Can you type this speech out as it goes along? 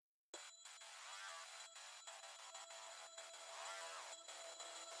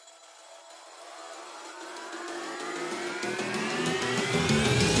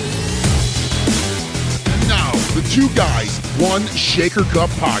Two Guys, One Shaker Cup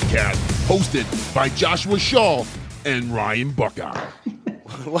podcast, hosted by Joshua Shaw and Ryan Buckeye.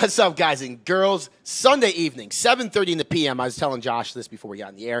 What's up, guys and girls? Sunday evening, 7:30 in the p.m. I was telling Josh this before we got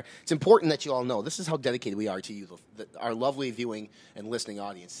in the air. It's important that you all know this is how dedicated we are to you, our lovely viewing and listening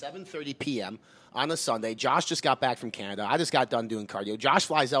audience. 7:30 p.m. on a Sunday. Josh just got back from Canada. I just got done doing cardio. Josh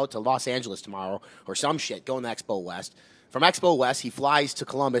flies out to Los Angeles tomorrow or some shit, going to Expo West. From Expo West, he flies to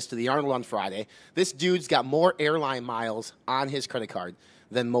Columbus to the Arnold on Friday. This dude's got more airline miles on his credit card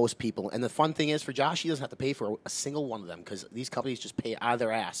than most people. And the fun thing is for Josh, he doesn't have to pay for a single one of them because these companies just pay out of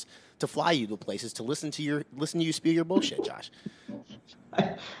their ass to fly you to places to listen to you spew your bullshit, Josh.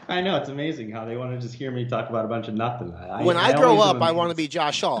 I know, it's amazing how they want to just hear me talk about a bunch of nothing. When I grow up, I want to be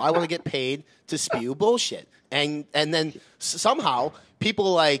Josh Shaw. I want to get paid to spew bullshit. And then somehow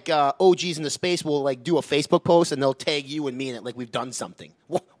people like OGs in the space will like do a Facebook post and they'll tag you and me in it like we've done something.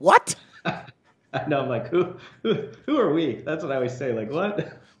 What? I know, I'm like, who are we? That's what I always say. Like,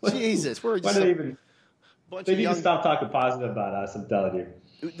 what? Jesus, we're just they need to stop talking positive about us, I'm telling you.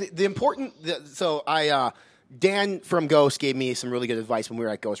 Dan from Ghost gave me some really good advice when we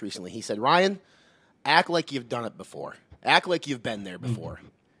were at Ghost recently. He said, Ryan, act like you've done it before. Act like you've been there before. Mm-hmm.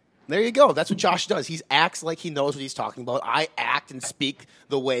 There you go. That's what Josh does. He acts like he knows what he's talking about. I act and speak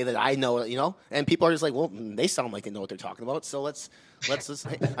the way that I know it, you know? And people are just like, well, they sound like they know what they're talking about, so let's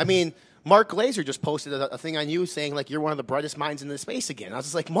I mean, Mark Glazer just posted a thing on you saying, like, you're one of the brightest minds in the space again. I was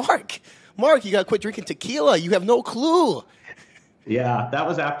just like, Mark, you got to quit drinking tequila. You have no clue. Yeah, that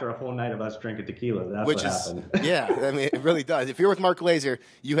was after a whole night of us drinking tequila. That's what happened. Yeah, I mean, it really does. If you're with Mark Glazer,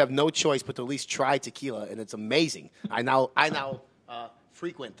 you have no choice but to at least try tequila, and it's amazing. I now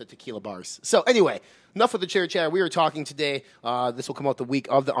frequent the tequila bars. So anyway, enough of the chatter. We were talking today. This will come out the week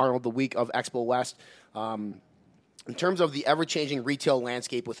of the Arnold, the week of Expo West. In terms of the ever-changing retail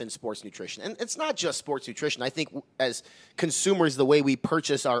landscape within sports nutrition. And it's not just sports nutrition. I think as consumers, the way we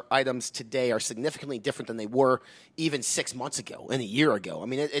purchase our items today are significantly different than they were even 6 months ago and a year ago. I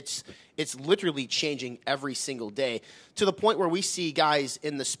mean, it's literally changing every single day to the point where we see guys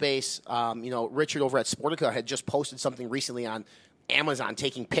in the space. Richard over at Sportica had just posted something recently on Amazon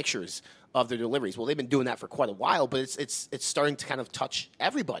taking pictures of their deliveries. Well, they've been doing that for quite a while, but it's starting to kind of touch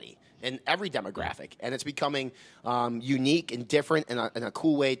everybody in every demographic, and it's becoming unique and different and a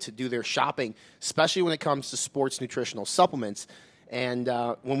cool way to do their shopping, especially when it comes to sports nutritional supplements. And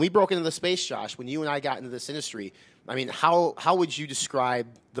when we broke into the space, Josh, when you and I got into this industry, I mean, how would you describe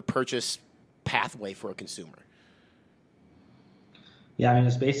the purchase pathway for a consumer? Yeah, I mean,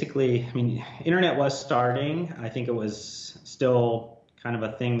 it's basically, internet was starting. I think it was still kind of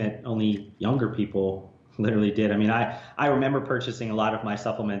a thing that only younger people literally did. I mean, I remember purchasing a lot of my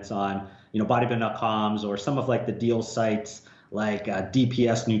supplements on, bodybuilding.coms or some of like the deal sites like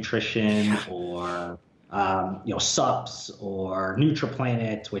DPS Nutrition or, SUPS or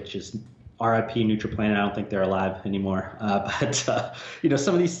NutriPlanet, which is RIP NutriPlanet. I don't think they're alive anymore. But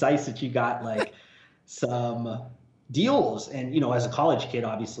some of these sites that you got like some deals. And, as a college kid,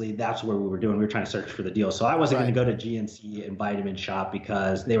 obviously, that's where we were doing. We were trying to search for the deal. So I wasn't going to go to GNC and Vitamin Shop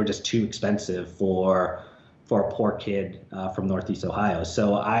because they were just too expensive for a poor kid from Northeast Ohio.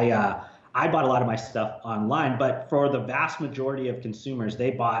 So I bought a lot of my stuff online. But for the vast majority of consumers,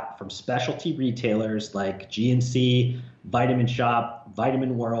 they bought from specialty retailers like GNC, Vitamin Shop,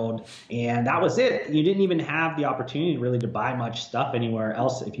 Vitamin World, and that was it. You didn't even have the opportunity really to buy much stuff anywhere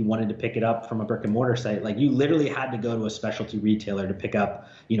else if you wanted to pick it up from a brick and mortar site. Like, you literally had to go to a specialty retailer to pick up,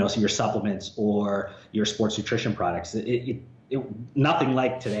 so your supplements or your sports nutrition products. Nothing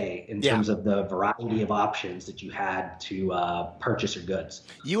like today in terms of the variety of options that you had to purchase your goods.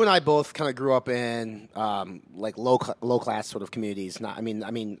 You and I both kind of grew up in like low class sort of communities. I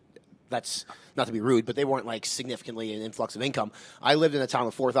mean, that's not to be rude, but they weren't like significantly an influx of income. I lived in a town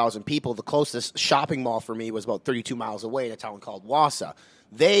of 4,000 people. The closest shopping mall for me was about 32 miles away in a town called Wausau.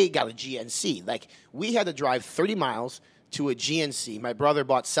 They got a GNC. Like, we had to drive 30 miles to a GNC. My brother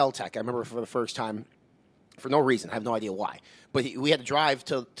bought Celtec. I remember for the first time, for no reason. I have no idea why. But we had to drive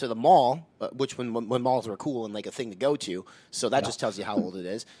to the mall, which when malls were cool and like a thing to go to. So that just tells you how old it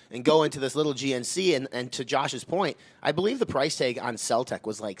is. And go into this little GNC. And to Josh's point, I believe the price tag on Celtec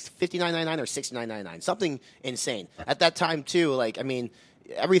was like $59.99 or $69.99, something insane. At that time, too,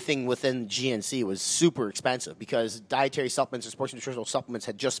 everything within GNC was super expensive because dietary supplements or sports nutritional supplements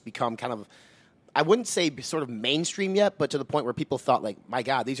had just become kind of, I wouldn't say sort of mainstream yet, but to the point where people thought, like, my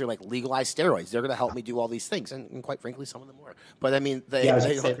God, these are like legalized steroids. They're going to help me do all these things. And quite frankly, some of them were. But I mean, during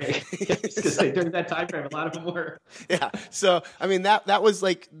that time frame, a lot of them were. Yeah. So, I mean, that was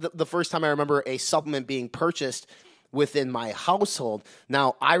like the first time I remember a supplement being purchased within my household.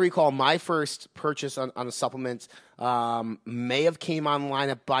 Now, I recall my first purchase on a supplement may have came online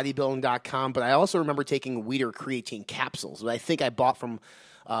at bodybuilding.com, but I also remember taking Weider creatine capsules that I think I bought from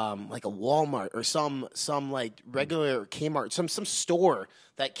like a Walmart or some like regular Kmart, some store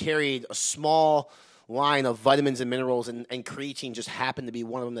that carried a small line of vitamins and minerals, and creatine just happened to be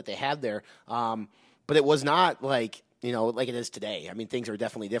one of them that they had there. But it was not like, like it is today. I mean, things are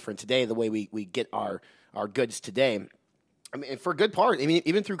definitely different today, the way we get our goods today. I mean, for a good part, I mean,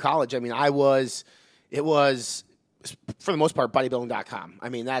 even through college, I mean, it was for the most part bodybuilding.com. I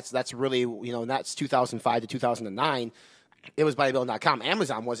mean, that's really, that's 2005 to 2009. It was bodybuilding.com.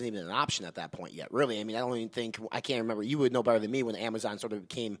 Amazon wasn't even an option at that point yet, really. I mean, I can't remember. You would know better than me when Amazon sort of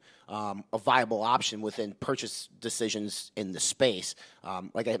became a viable option within purchase decisions in the space.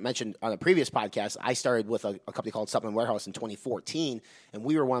 Like I mentioned on a previous podcast, I started with a company called Supplement Warehouse in 2014, and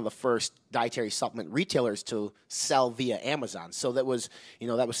we were one of the first dietary supplement retailers to sell via Amazon. So that was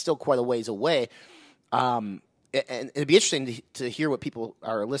still quite a ways away. And it'd be interesting to hear what people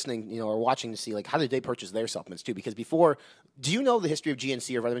are listening, or watching to see, like, how did they purchase their supplements too? Because do you know the history of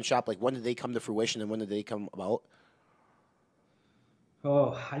GNC or Vitamin Shoppe? Like, when did they come to fruition and when did they come about?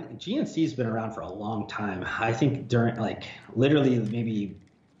 Oh, GNC's been around for a long time. I think during, like, literally maybe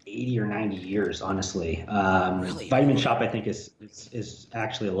 80 or 90 years, honestly. Really? Vitamin Shoppe, I think, is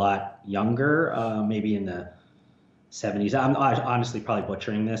actually a lot younger, maybe in the 70s. I'm honestly probably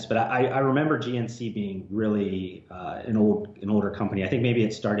butchering this, but I remember GNC being really an older company. I think maybe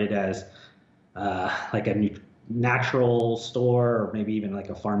it started as like a natural store, or maybe even like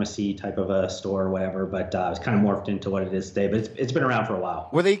a pharmacy type of a store or whatever, but it's kind of morphed into what it is today. But it's been around for a while.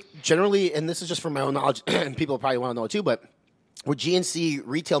 Were they generally, and this is just from my own knowledge, and people probably want to know it too, but were GNC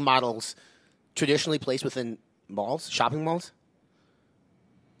retail models traditionally placed within malls, shopping malls?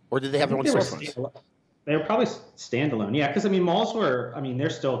 Or did they have their own storefronts? They were probably standalone, yeah. Because malls were. They're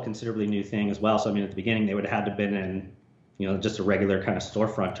still a considerably new thing as well. So at the beginning they would have had to been in, just a regular kind of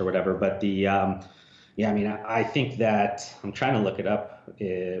storefront or whatever. But I think that I'm trying to look it up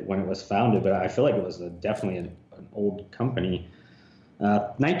when it was founded, but I feel like it was definitely an old company.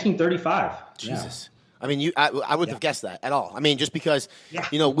 1935. Jesus. Yeah. I mean, I wouldn't have guessed that at all. I mean, just because, yeah.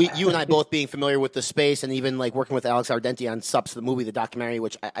 You and I both being familiar with the space, and even like working with Alex Ardenti on Sups, the movie, the documentary,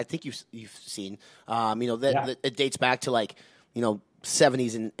 which I think you've seen. That it dates back to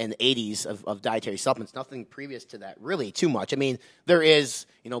 70s and 80s of dietary supplements. Nothing previous to that, really, too much. I mean, there is,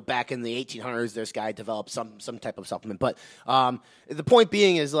 back in the 1800s, this guy developed some type of supplement. But the point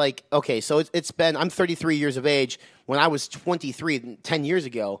being is, okay, so it's been, I'm 33 years of age. When I was 23, 10 years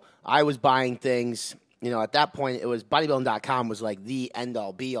ago, I was buying things. At that point, it was bodybuilding.com was like the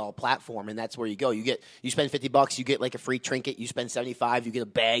end-all, be-all platform, and that's where you go. You spend $50, you get like a free trinket. You spend $75, you get a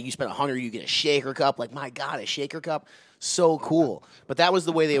bag. You spend $100, you get a shaker cup. Like, my God, a shaker cup, so cool. But that was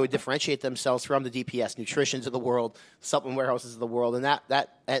the way they would differentiate themselves from the DPS Nutritions of the world, supplement warehouses of the world,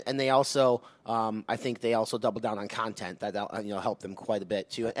 and they also, I think they also doubled down on content that helped them quite a bit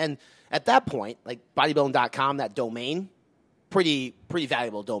too. And at that point, like bodybuilding.com, that domain. Pretty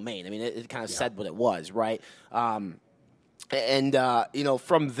valuable domain. I mean, it kind of said what it was, right? From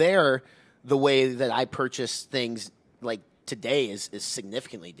there, the way that I purchase things like today is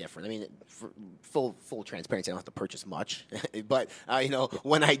significantly different. I mean, for full transparency, I don't have to purchase much, but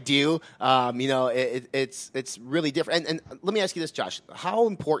when I do, it's really different. And let me ask you this, Josh: how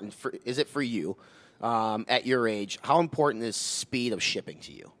important is it for you at your age? How important is speed of shipping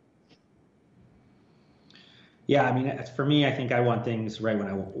to you? Yeah, for me, I think I want things right when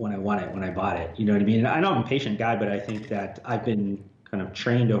I want it, when I bought it. You know what I mean? And I know I'm a patient guy, but I think that I've been kind of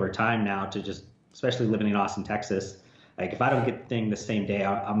trained over time now to just, especially living in Austin, Texas, like if I don't get the thing the same day,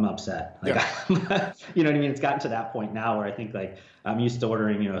 I'm upset. Like, yeah. You know what I mean? It's gotten to that point now where I think like I'm used to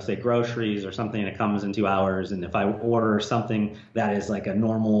ordering, say groceries or something that comes in 2 hours. And if I order something that is like a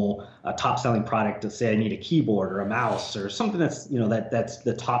normal top selling product, to say I need a keyboard or a mouse or something that's, that's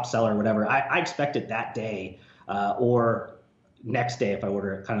the top seller or whatever, I expect it that day. Or next day if I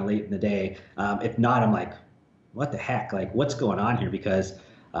order it kind of late in the day. If not, I'm like, what the heck? Like, what's going on here? Because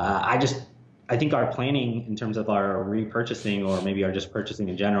I think our planning in terms of our repurchasing or maybe our just purchasing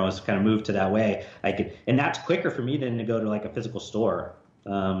in general has kind of moved to that way. And that's quicker for me than to go to like a physical store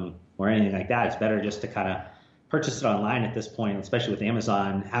or anything like that. It's better just to kind of purchase it online at this point, especially with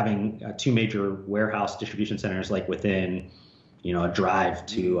Amazon having 2 major warehouse distribution centers like within a drive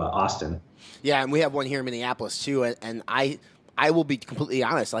to Austin. Yeah, and we have one here in Minneapolis too, and I I will be completely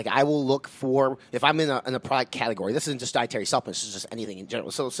honest. Like, I will look for, if I'm in a product category, this isn't just dietary supplements, it's just anything in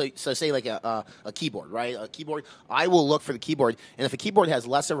general. So say like a keyboard, right? A keyboard, I will look for the keyboard, and if a keyboard has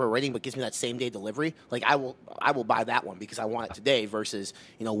less of a rating but gives me that same day delivery, like I will buy that one because I want it today versus,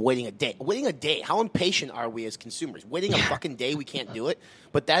 waiting a day. Waiting a day. How impatient are we as consumers? Waiting a fucking day, we can't do it.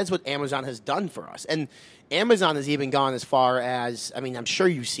 But that is what Amazon has done for us. And Amazon has even gone as far as, I'm sure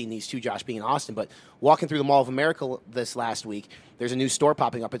you've seen these too, Josh, being in Austin, but walking through the Mall of America this last week, there's a new store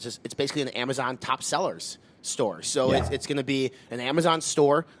popping up. It's basically an Amazon top sellers store. So it's going to be an Amazon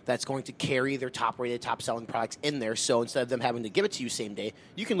store that's going to carry their top-rated, top-selling products in there. So instead of them having to give it to you same day,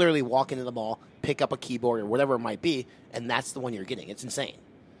 you can literally walk into the mall, pick up a keyboard or whatever it might be, and that's the one you're getting. It's insane.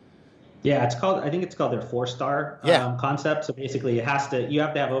 Yeah, I think it's called their 4-star concept. So basically you have to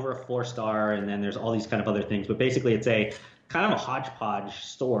have over a 4-star, and then there's all these kind of other things. But basically it's a kind of a hodgepodge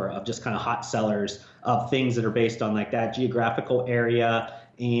store of just kind of hot sellers of things that are based on like that geographical area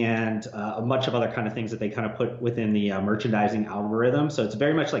and a bunch of other kind of things that they kind of put within the merchandising algorithm. So it's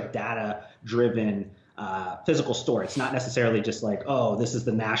very much like data driven physical store. It's not necessarily just like, oh, this is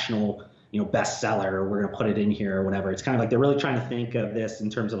the national bestseller, we're going to put it in here or whatever. It's kind of like they're really trying to think of this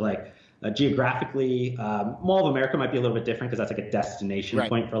in terms of like geographically. Mall of America might be a little bit different because that's like a destination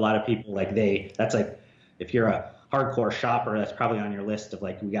point for a lot of people. Like that's like, if you're a hardcore shopper, that's probably on your list of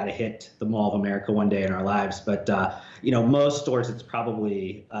like, we got to hit the Mall of America one day in our lives. But most stores, it's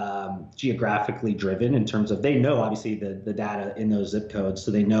probably geographically driven in terms of, they know obviously the data in those zip codes,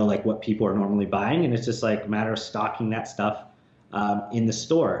 so they know like what people are normally buying, and it's just like a matter of stocking that stuff in the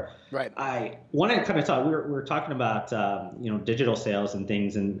store. Right. I want to kind of talk. We were talking about digital sales and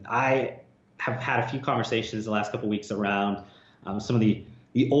things, and I have had a few conversations the last couple of weeks around some of the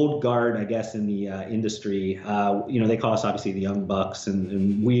old guard, I guess, in the industry. They call us obviously the young bucks,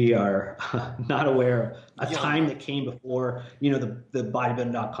 and we are not aware of a time that came before the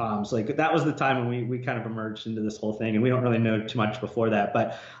bodybuilding.coms. Like that was the time when we kind of emerged into this whole thing, and we don't really know too much before that.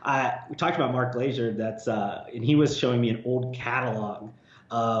 But we talked about Mark Glazer. And he was showing me an old catalog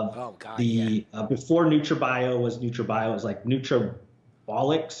of before NutraBio was NutraBio. It was like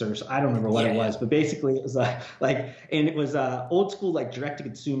Nutrabolics, or I don't remember what it was, but basically it was and it was old school like direct to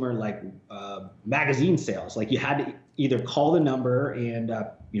consumer like magazine sales. Like you had to either call the number and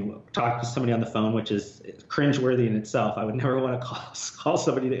talk to somebody on the phone, which is cringeworthy in itself. I would never want to call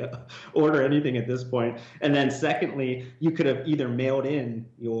somebody to order anything at this point. And then secondly, you could have either mailed in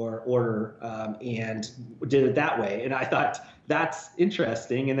your order and did it that way. And I thought that's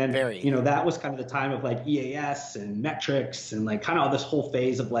interesting. And then, that was kind of the time of like EAS and metrics and like kind of all this whole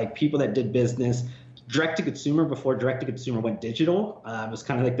phase of like people that did business direct to consumer before direct to consumer went digital. It was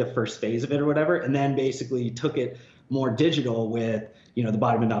kind of like the first phase of it or whatever. And then basically took it more digital with, the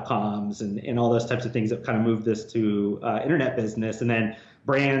bodybuilding.coms and all those types of things that kind of moved this to internet business. And then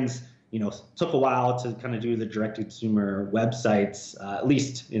brands, took a while to kind of do the direct to consumer websites, at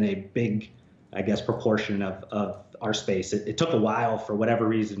least in a big, I guess, proportion of our space. It took a while for whatever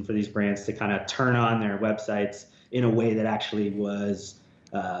reason for these brands to kind of turn on their websites in a way that actually was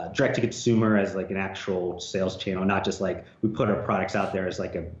direct to consumer as like an actual sales channel, not just like we put our products out there as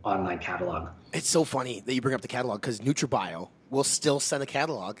like an online catalog. It's so funny that you bring up the catalog because NutraBio will still send a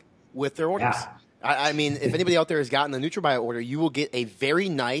catalog with their orders. Yeah. I mean, if anybody out there has gotten the NutraBio order, you will get a very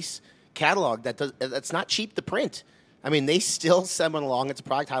nice catalog that's not cheap to print. I mean, they still send one along. It's a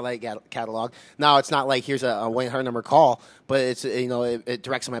product highlight catalog. Now, it's not like here's a 1-800 number call, but it's it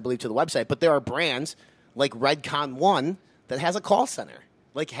directs them, I believe, to the website. But there are brands like Redcon One that has a call center.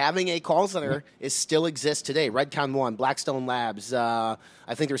 Like having a call center still exists today. Redcon One, Blackstone Labs. I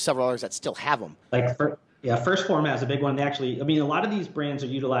think there's several others that still have them. First Form has a big one. They actually, a lot of these brands are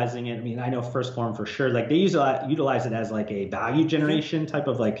utilizing it. I know First Form for sure. Like they utilize it as like a value generation type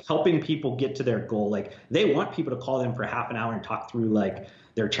of like helping people get to their goal. Like they want people to call them for half an hour and talk through like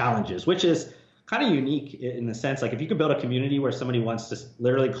their challenges, which is kind of unique in the sense like if you could build a community where somebody wants to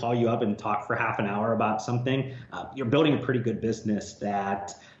literally call you up and talk for half an hour about something, you're building a pretty good business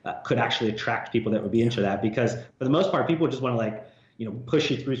that could actually attract people that would be into that, because for the most part, people just want to like, push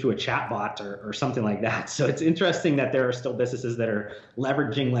you through to a chat bot or something like that. So it's interesting that there are still businesses that are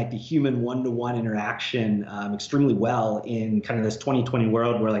leveraging like the human one-to-one interaction extremely well in kind of this 2020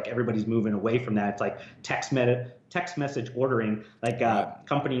 world where like everybody's moving away from that. It's like text message ordering, like a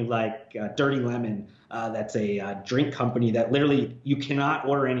company like Dirty Lemon, that's a drink company that literally you cannot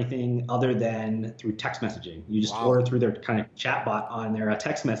order anything other than through text messaging. You just order through their kind of chat bot on their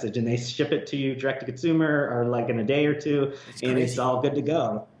text message, and they ship it to you direct to consumer or like in a day or two, and it's all good to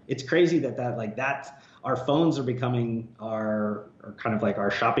go. It's crazy that our phones are becoming our kind of like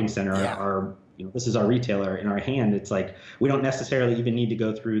our shopping center, our this is our retailer in our hand. It's like we don't necessarily even need to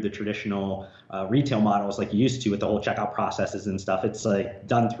go through the traditional retail models like you used to with the whole checkout processes and stuff. It's like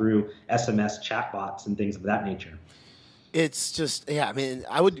done through SMS chatbots and things of that nature. It's just, yeah, I mean,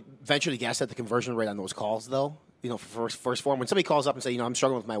 I would venture to guess that the conversion rate on those calls, though, for first form, when somebody calls up and say, I'm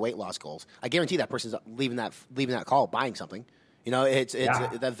struggling with my weight loss goals, I guarantee that person's leaving that call buying something. It's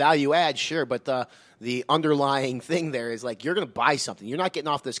the value add, sure, but the underlying thing there is like you're going to buy something. You're not getting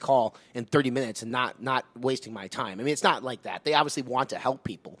off this call in 30 minutes and not wasting my time. I mean, it's not like that. They obviously want to help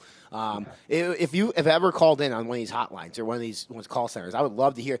people. If you have ever called in on one of these hotlines or one of these call centers, I would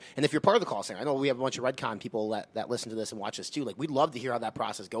love to hear. And if you're part of the call center, I know we have a bunch of Redcon people that listen to this and watch this too. Like, we'd love to hear how that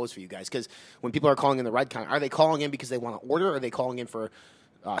process goes for you guys, because when people are calling in the Redcon, are they calling in because they want to order, or are they calling in for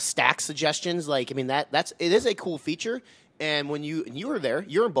stack suggestions? Like, I mean, it is a cool feature. And when you were there,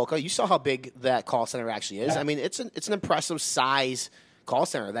 you're in Boca, you saw how big that call center actually is. Yeah. I mean, it's an impressive size call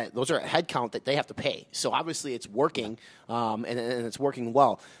center. Those are a head count that they have to pay. So obviously it's working, and it's working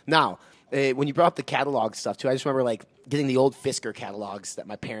well. Now, when you brought up the catalog stuff too, I just remember like getting the old Fisker catalogs that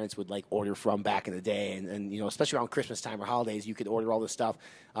my parents would like order from back in the day, and especially around Christmas time or holidays, you could order all this stuff.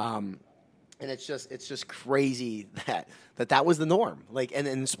 And it's just crazy that was the norm. Like, and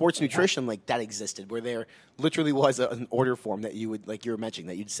in sports nutrition, like, that existed, where there literally was an order form that you would, like you were mentioning,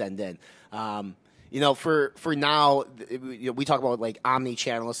 that you'd send in. For now, we talk about like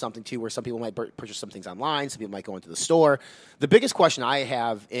omni-channel or something too, where some people might purchase some things online, some people might go into the store. The biggest question I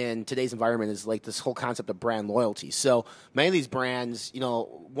have in today's environment is like this whole concept of brand loyalty. So many of these brands,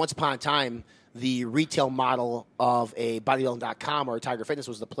 once upon a time, the retail model of a bodybuilding.com or a Tiger Fitness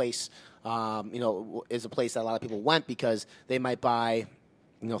was the place, is a place that a lot of people went because they might buy,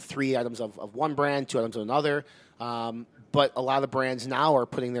 3 items of one brand, 2 items of another. But a lot of the brands now are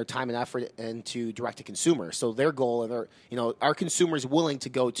putting their time and effort into direct-to-consumer. So their goal, are consumers willing to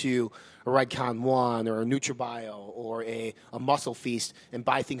go to a Redcon One or a NutraBio or a Muscle Feast and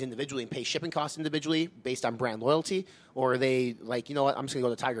buy things individually and pay shipping costs individually based on brand loyalty? Or are they like, I'm just going to go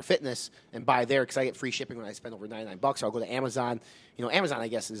to Tiger Fitness and buy there because I get free shipping when I spend over $99, or I'll go to Amazon. Amazon, I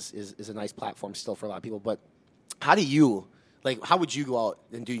guess, is a nice platform still for a lot of people. But how would you go out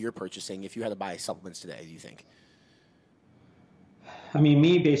and do your purchasing if you had to buy supplements today, do you think? I mean,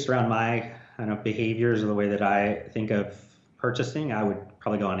 me, based around my kind of behaviors or the way that I think of purchasing, I would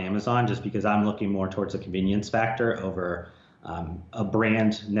probably go on Amazon, just because I'm looking more towards a convenience factor over a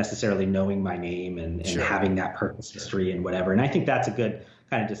brand necessarily knowing my name and Sure. having that purchase history and whatever. And I think that's a good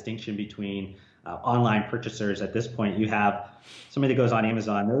kind of distinction between online purchasers. At this point, you have somebody that goes on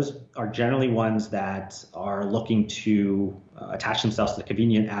Amazon. Those are generally ones that are looking to attach themselves to the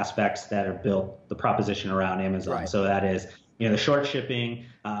convenient aspects that are built the proposition around Amazon. Right. So that is, the short shipping,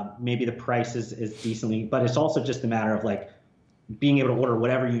 maybe the price is decently, but it's also just a matter of like being able to order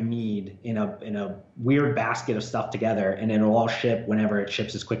whatever you need in a weird basket of stuff together, and it'll all ship whenever it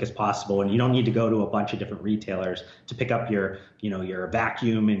ships as quick as possible. And you don't need to go to a bunch of different retailers to pick up your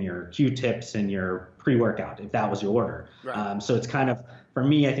vacuum and your Q-tips and your pre-workout if that was your order. Right. So it's kind of, for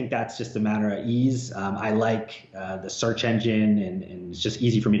me, I think that's just a matter of ease. I like the search engine, and it's just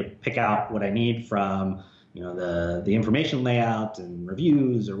easy for me to pick out what I need from the information layout and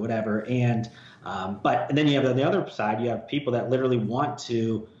reviews or whatever. And but then you have on the other side, you have people that literally want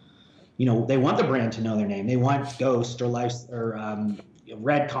to, they want the brand to know their name. They want Ghost or Life or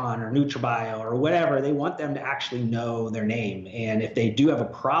Redcon or NutraBio or whatever. They want them to actually know their name. And if they do have a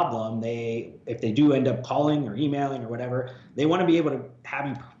problem, if they do end up calling or emailing or whatever, they want to be able to have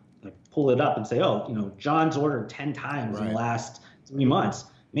you pull it up and say, oh, John's ordered 10 times in the last 3 months.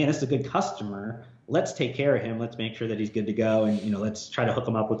 Man, this is a good customer. Let's take care of him. Let's make sure that he's good to go. And, let's try to hook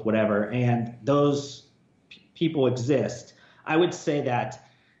him up with whatever. And those people exist. I would say that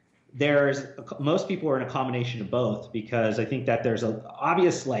most people are in a combination of both, because I think that there's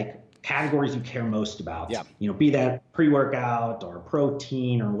obvious categories you care most about. Yeah. Be that pre-workout or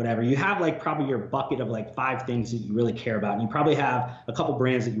protein or whatever. You have probably your bucket of 5 things that you really care about. And you probably have a couple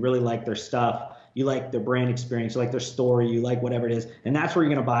brands that you really like their stuff. You like their brand experience, you like their story, you like whatever it is. And that's where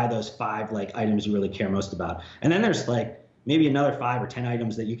you're going to buy those 5 items you really care most about. And then there's maybe another 5 or 10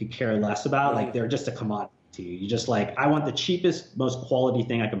 items that you could care less about. They're just a commodity to you. You just I want the cheapest, most quality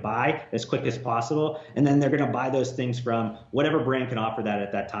thing I can buy as quick as possible. And then they're going to buy those things from whatever brand can offer that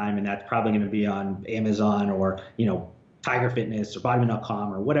at that time. And that's probably going to be on Amazon or, Tiger Fitness or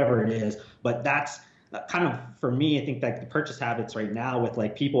Bodyman.com or whatever it is. But that's kind of, for me, I think that the purchase habits right now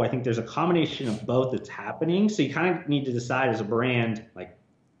with people, I think there's a combination of both that's happening. So you kind of need to decide as a brand,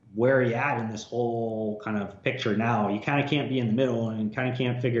 where are you at in this whole kind of picture now? You kind of can't be in the middle, and you kind of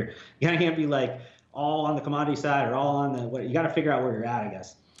can't be all on the commodity side or all on you got to figure out where you're at, I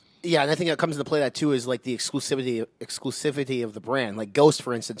guess. Yeah, and I think that comes into play that too is like the exclusivity of the brand. Like Ghost,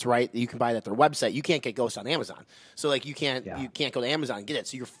 for instance, right? You can buy it at their website. You can't get Ghost on Amazon. So like you can't go to Amazon and get it.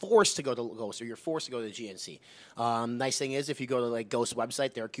 So you're forced to go to Ghost or you're forced to go to the GNC. Nice thing is if you go to like Ghost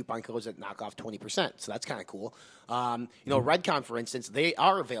website, there are coupon codes that knock off 20%. So that's kind of cool. Redcon, for instance, they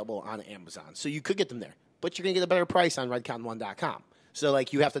are available on Amazon. So you could get them there, but you're gonna get a better price on redcon1.com. So,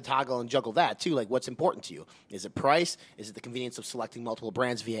 like, you have to toggle and juggle that, too. Like, what's important to you? Is it price? Is it the convenience of selecting multiple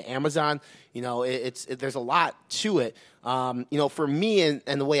brands via Amazon? There's a lot to it. For me and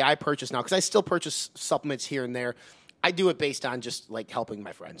the way I purchase now, because I still purchase supplements here and there, I do it based on just, like, helping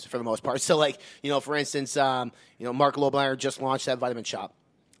my friends for the most part. So, like, for instance, Mark Lobler just launched that Vitamin Shop.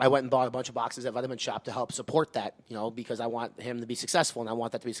 I went and bought a bunch of boxes at Vitamin Shop to help support that, because I want him to be successful, and I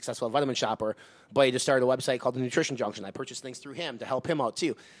want that to be successful at Vitamin Shop. Or Buddy just started a website called The Nutrition Junction. I purchased things through him to help him out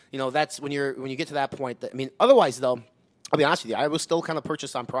too. That's when you get to that point. Otherwise though, I'll be honest with you, I will still kind of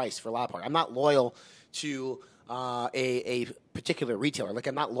purchase on price for a lot of part. I'm not loyal to a particular retailer. Like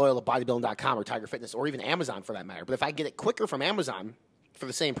I'm not loyal to bodybuilding.com or Tiger Fitness or even Amazon for that matter. But if I get it quicker from Amazon for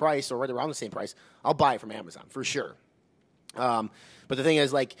the same price or right around the same price, I'll buy it from Amazon for sure. But the thing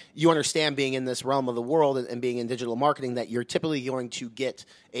is, like, you understand being in this realm of the world and being in digital marketing that you're typically going to get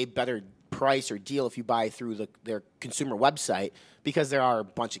a better price or deal if you buy through their consumer website because there are a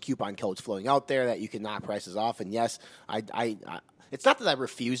bunch of coupon codes floating out there that you can knock prices off. And yes, I it's not that I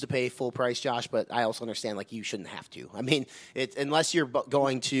refuse to pay full price, Josh, but I also understand, like, you shouldn't have to. I mean, unless you're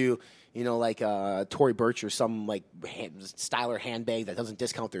going to like Tory Burch or some like styler handbag that doesn't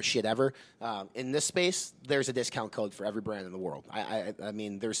discount their shit ever. In this space, there's a discount code for every brand in the world. I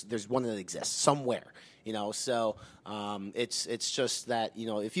mean, there's one that exists somewhere. So it's just that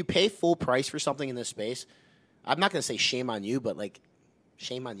if you pay full price for something in this space, I'm not going to say shame on you, but like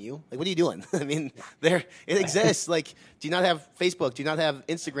shame on you. Like, what are you doing? I mean, it exists. Like, do you not have Facebook? Do you not have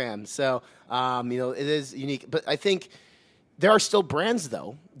Instagram? So it is unique, but I think. There are still brands,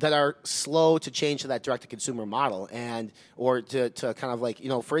 though, that are slow to change to that direct-to-consumer model or to kind of like,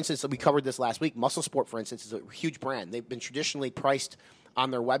 for instance, we covered this last week. Muscle Sport, for instance, is a huge brand. They've been traditionally priced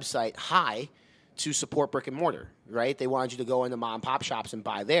on their website high to support brick and mortar, right? They wanted you to go into mom-and-pop shops and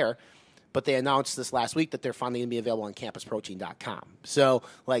buy there, but they announced this last week that they're finally going to be available on campusprotein.com. So,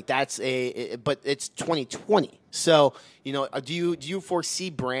 like, but it's 2020. So, do you foresee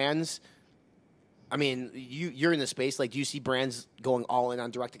brands... I mean, you're in the space. Like, do you see brands going all in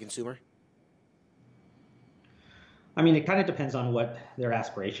on direct-to-consumer? I mean, it kind of depends on what their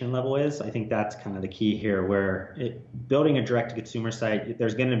aspiration level is. I think that's kind of the key here, where building a direct-to-consumer site,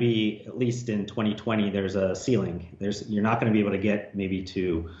 there's going to be, at least in 2020, there's a ceiling. You're not going to be able to get maybe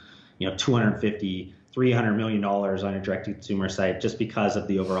to, $250, $300 million on a direct-to-consumer site just because of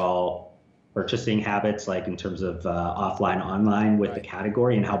the overall purchasing habits, like in terms of offline, online with the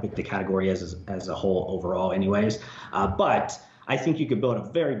category and how big the category is as a whole overall anyways. But I think you could build a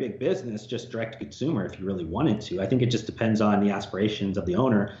very big business just direct to consumer if you really wanted to. I think it just depends on the aspirations of the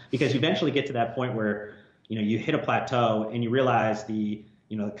owner, because you eventually get to that point where, you hit a plateau and you realize the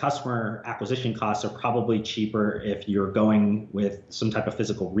customer acquisition costs are probably cheaper if you're going with some type of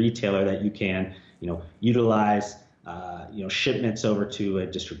physical retailer that you can, utilize shipments over to a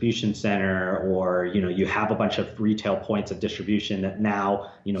distribution center, or, you have a bunch of retail points of distribution that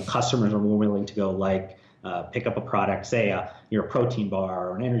now, customers are more willing to go pick up a product, say your protein bar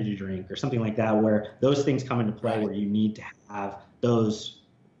or an energy drink or something like that, where those things come into play, where you need to have those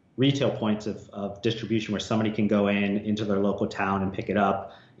retail points of distribution where somebody can go into their local town and pick it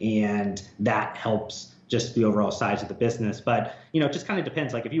up. And that helps just the overall size of the business. But, it just kind of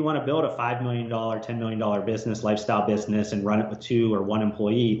depends. Like, if you want to build a $5 million, $10 million business, lifestyle business, and run it with 2 or 1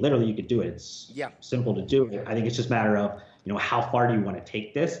 employee, literally you could do it. It's simple to do it. I think it's just a matter of, how far do you want to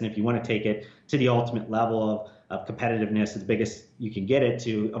take this? And if you want to take it to the ultimate level of competitiveness, the biggest you can get it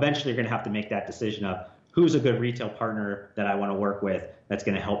to, eventually you're going to have to make that decision of who's a good retail partner that I want to work with that's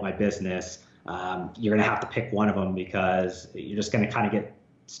going to help my business. You're going to have to pick one of them, because you're just going to kind of get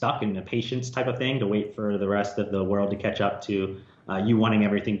stuck in a patience type of thing to wait for the rest of the world to catch up to you wanting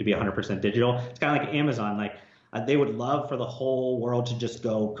everything to be 100% digital. It's kind of like Amazon. Like, they would love for the whole world to just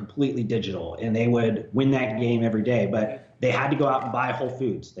go completely digital, and they would win that game every day. But they had to go out and buy Whole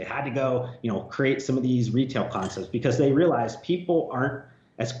Foods. They had to go, create some of these retail concepts, because they realized people aren't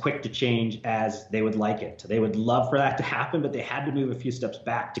as quick to change as they would like it. They would love for that to happen, but they had to move a few steps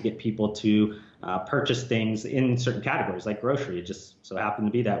back to get people to purchase things in certain categories, like grocery. It just so happened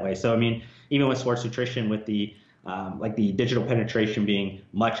to be that way. So, I mean, even with sports nutrition, with the the digital penetration being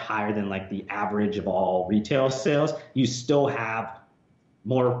much higher than like the average of all retail sales, you still have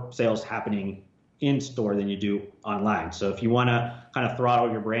more sales happening in store than you do online. So if you want to kind of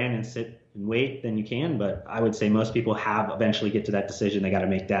throttle your brand and sit and wait, then you can. But I would say most people have eventually get to that decision. They got to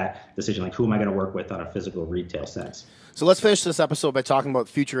make that decision, like, who am I going to work with on a physical retail sense? So let's finish this episode by talking about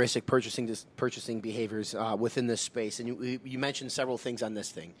futuristic purchasing behaviors within this space. And you mentioned several things on this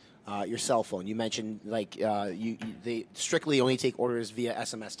thing. Your cell phone. You mentioned they strictly only take orders via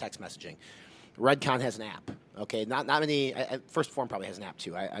SMS text messaging. Redcon has an app. Okay, not many. First Form probably has an app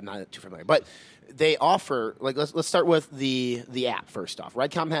too. I'm not too familiar, but they offer, like, let's start with the app first off.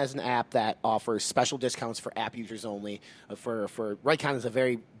 Redcon has an app that offers special discounts for app users only. For Redcon is a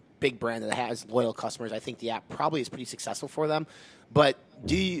very big brand that has loyal customers. I think the app probably is pretty successful for them. But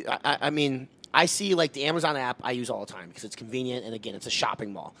I see, like, the Amazon app I use all the time because it's convenient, and again, it's a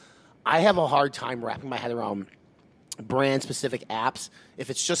shopping mall. I have a hard time wrapping my head around brand-specific apps if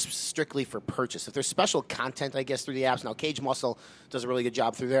it's just strictly for purchase. If there's special content, I guess, through the apps. Now, Cage Muscle does a really good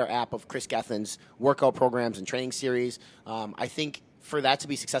job through their app of Chris Gethin's workout programs and training series. I think for that to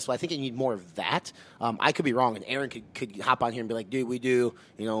be successful, I think you need more of that. I could be wrong, and Aaron could hop on here and be like, dude, we do,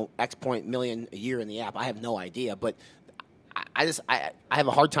 X point million a year in the app. I have no idea, but I have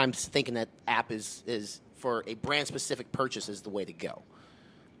a hard time thinking that app is for a brand-specific purchase is the way to go.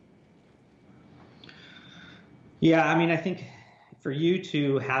 Yeah, I mean, I think for you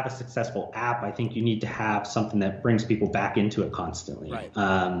to have a successful app, I think you need to have something that brings people back into it constantly. Right.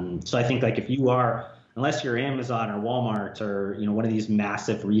 So I think, like, if you are, unless you're Amazon or Walmart or one of these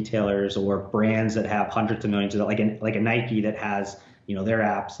massive retailers or brands that have hundreds of millions of, like a Nike that has their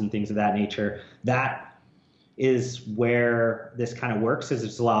apps and things of that nature, that is where this kind of works. Is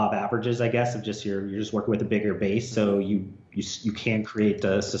it's a law of averages, I guess, of just you're just working with a bigger base, so you can create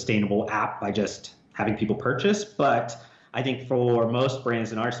a sustainable app by just having people purchase. But I think for most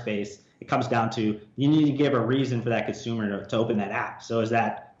brands in our space, it comes down to you need to give a reason for that consumer to open that app. So is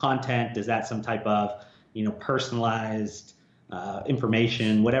that content? Is that some type of personalized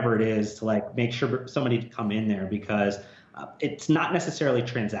information, whatever it is, to, like, make sure somebody to come in there, because it's not necessarily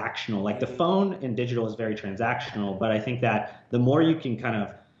transactional. Like, the phone and digital is very transactional, but I think that the more you can kind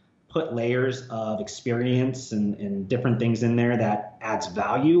of put layers of experience and different things in there that adds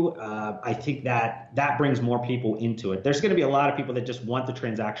value, I think that brings more people into it. There's going to be a lot of people that just want the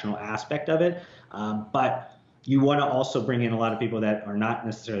transactional aspect of it, but you want to also bring in a lot of people that are not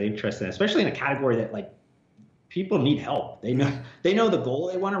necessarily interested in it, especially in a category that, like, people need help. They know the goal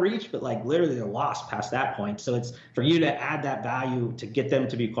they want to reach, but, like, literally they're lost past that point. So it's for you to add that value to get them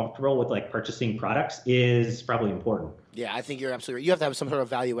to be comfortable with, like, purchasing products is probably important. Yeah, I think you're absolutely right. You have to have some sort of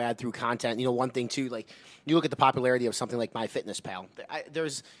value add through content. One thing too, like, you look at the popularity of something like MyFitnessPal.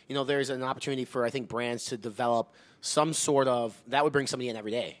 There's an opportunity for, I think, brands to develop some sort of that would bring somebody in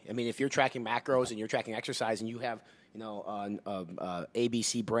every day. I mean, if you're tracking macros and you're tracking exercise, and you have an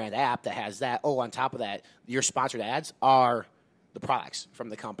ABC brand app that has that. Oh, on top of that, your sponsored ads are the products from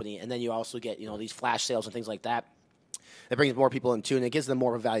the company, and then you also get these flash sales and things like that. It brings more people in too, and it gives them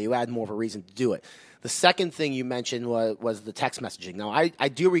more of a value add, more of a reason to do it. The second thing you mentioned was the text messaging. Now, I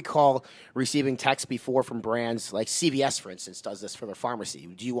do recall receiving texts before from brands like CVS, for instance, does this for their pharmacy.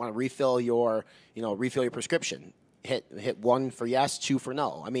 Do you want to refill your prescription? Hit 1 for yes, 2 for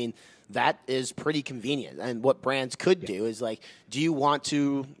no. I mean, that is pretty convenient. And what brands could do is, like, do you want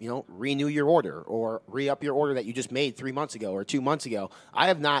to, renew your order or re-up your order that you just made 3 months ago or 2 months ago? I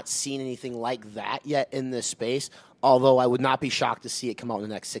have not seen anything like that yet in this space, although I would not be shocked to see it come out in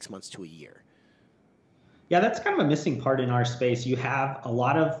the next 6 months to a year. Yeah, that's kind of a missing part in our space. You have a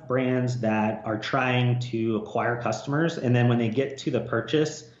lot of brands that are trying to acquire customers, and then when they get to the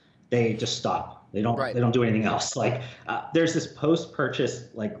purchase, they just stop. They don't do anything else. Like, there's this post-purchase,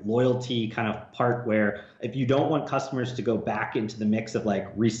 like, loyalty kind of part where if you don't want customers to go back into the mix of,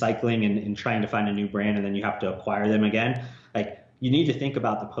 like, recycling and trying to find a new brand, and then you have to acquire them again, like, you need to think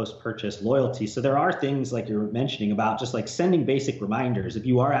about the post-purchase loyalty. So there are things like you're mentioning about just, like, sending basic reminders. If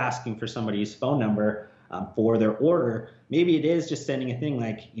you are asking for somebody's phone number for their order, maybe it is just sending a thing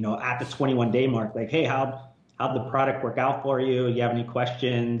like, at the 21-day mark, like, hey, how'd the product work out for you? You have any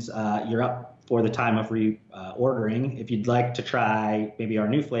questions? You're up for the time of ordering. If you'd like to try maybe our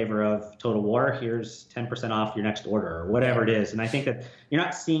new flavor of Total War, here's 10% off your next order, or whatever it is. And I think that you're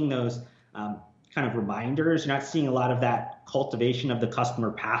not seeing those kind of reminders. You're not seeing a lot of that cultivation of the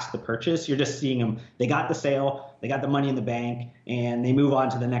customer past the purchase. You're just seeing them. They got the sale, they got the money in the bank, and they move on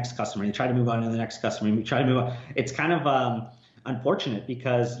to the next customer. They try to move on to the next customer. And we try to move on. It's kind of unfortunate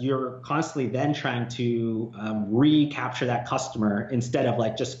because you're constantly then trying to recapture that customer instead of,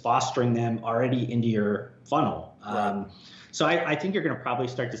 like, just fostering them already into your funnel. Right. So I think you're going to probably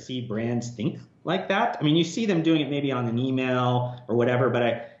start to see brands think like that. I mean, you see them doing it maybe on an email or whatever,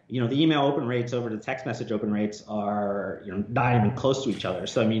 but the email open rates over the text message open rates are, not even close to each other.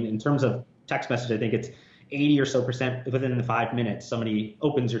 So, I mean, in terms of text message, I think it's 80 or so % within the 5 minutes, somebody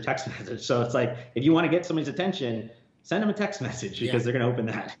opens your text message. So it's like, if you want to get somebody's attention, send them a text message because they're going to open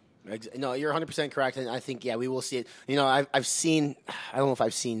that. No, you're 100% correct. And I think, we will see it. I've seen, I don't know if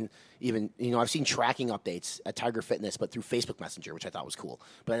I've seen even, I've seen tracking updates at Tiger Fitness, but through Facebook Messenger, which I thought was cool.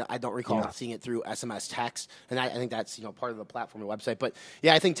 But I don't recall seeing it through SMS text. And I think that's, part of the platform and website. But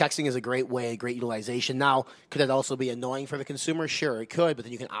I think texting is a great way, great utilization. Now, could it also be annoying for the consumer? Sure, it could, but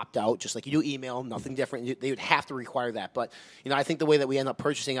then you can opt out just like you do email, nothing different. They would have to require that. But, I think the way that we end up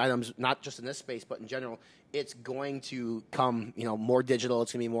purchasing items, not just in this space, but in general, it's going to come, more digital.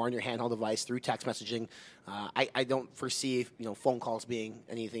 It's going to be more on your handheld device through text messaging. I don't foresee, phone calls being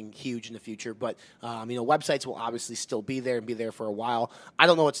anything huge in the future, but, websites will obviously still be there and be there for a while. I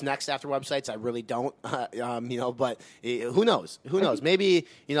don't know what's next after websites. I really don't, but who knows? Who knows? Maybe,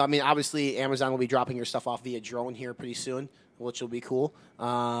 obviously Amazon will be dropping your stuff off via drone here pretty soon, which will be cool.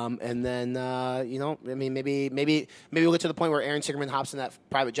 And then, maybe we'll get to the point where Aaron Sigerman hops in that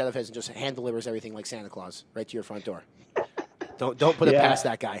private jet of his and just hand delivers everything like Santa Claus right to your front door. Don't put it past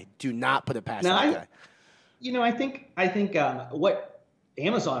that guy. Do not put it past that guy. I think what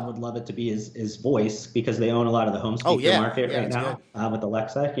Amazon would love it to be is voice, because they own a lot of the home speaker market right now with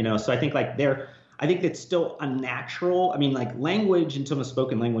Alexa. So I think I think it's still unnatural. I mean, like language in terms of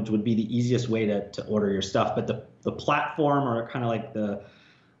spoken language would be the easiest way to order your stuff, but the platform or kind of like the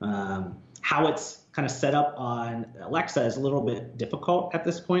how it's kind of set up on Alexa is a little bit difficult at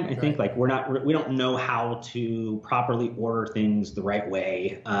this point. I think like we don't know how to properly order things the right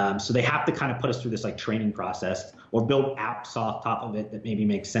way. So they have to kind of put us through this like training process or build apps off top of it that maybe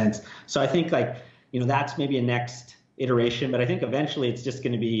makes sense. So I think that's maybe a next iteration, but I think eventually it's just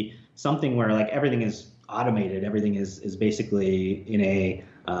going to be something where like everything is automated. Everything is basically in a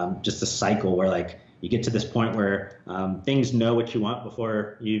just a cycle where like you get to this point where things know what you want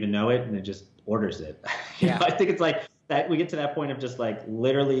before you even know it, and it just orders it. I think it's like that. We get to that point of just like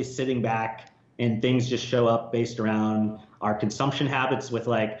literally sitting back and things just show up based around our consumption habits with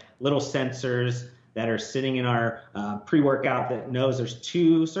like little sensors that are sitting in our pre-workout that knows there's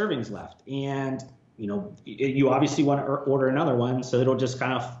 2 servings left. And you obviously want to order another one, so it'll just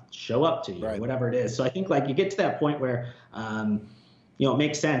kind of show up to you, whatever it is. So I think like you get to that point where, it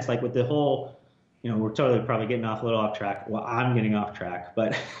makes sense. Like with the whole, we're totally probably getting a little off track. Well, I'm getting off track,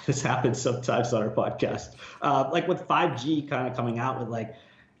 but this happens sometimes on our podcast. Like with 5G kind of coming out with like,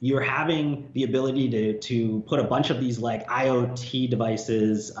 you're having the ability to put a bunch of these like IoT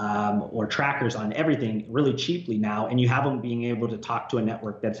devices or trackers on everything really cheaply now, and you have them being able to talk to a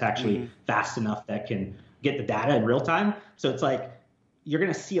network that's actually fast enough that can get the data in real time. So it's like you're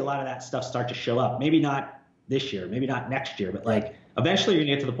going to see a lot of that stuff start to show up. Maybe not this year, maybe not next year, but like eventually you're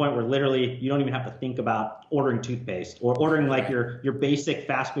going to get to the point where literally you don't even have to think about ordering toothpaste or ordering like your basic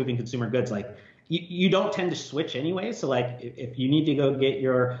fast moving consumer goods. Like you don't tend to switch anyway. So like if you need to go get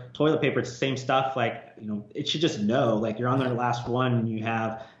your toilet paper, it's the same stuff. Like, it should just know, like you're on their last one and you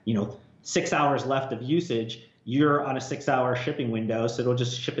have, 6 hours left of usage. You're on a 6-hour shipping window, so it'll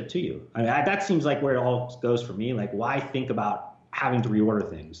just ship it to you. I mean, that seems like where it all goes for me. Like, why think about having to reorder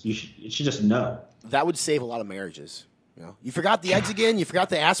things? You should just know. That would save a lot of marriages. You forgot the eggs again. You forgot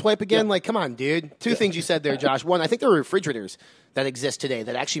the ass wipe again. Like, come on, dude. 2 things you said there, Josh. One, I think there are refrigerators that exist today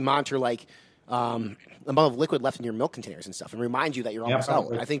that actually monitor like amount of liquid left in your milk containers and stuff, and remind you that you're almost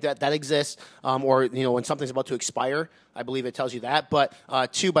out. I think that exists. Or when something's about to expire, I believe it tells you that. But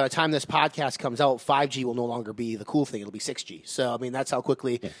 2, by the time this podcast comes out, 5G will no longer be the cool thing; it'll be 6G. So I mean, that's how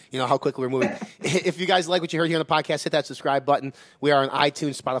quickly how quickly we're moving. If you guys like what you heard here on the podcast, hit that subscribe button. We are on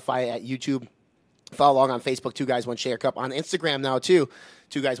iTunes, Spotify, at YouTube. Follow along on Facebook, 2 Guys 1 Shaker Cup. On Instagram now too,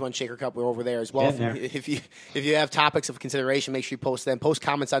 2 Guys 1 Shaker Cup. We're over there as well. If you have topics of consideration, make sure you post them. Post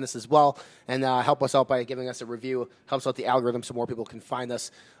comments on this as well, and help us out by giving us a review. Helps out the algorithm so more people can find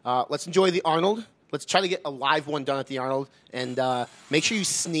us. Let's enjoy the Arnold. Let's try to get a live one done at the Arnold, and make sure you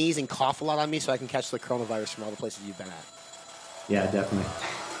sneeze and cough a lot on me so I can catch the coronavirus from all the places you've been at. Yeah, definitely.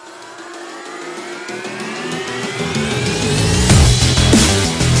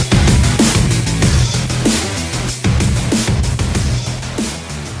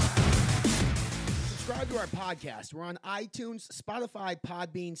 To our podcast. We're on iTunes, Spotify,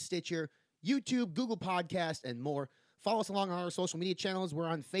 Podbean, Stitcher, YouTube, Google Podcast, and more. Follow us along on our social media channels. We're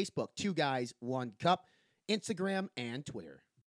on Facebook, 2 Guys 1 Cup, Instagram, and Twitter.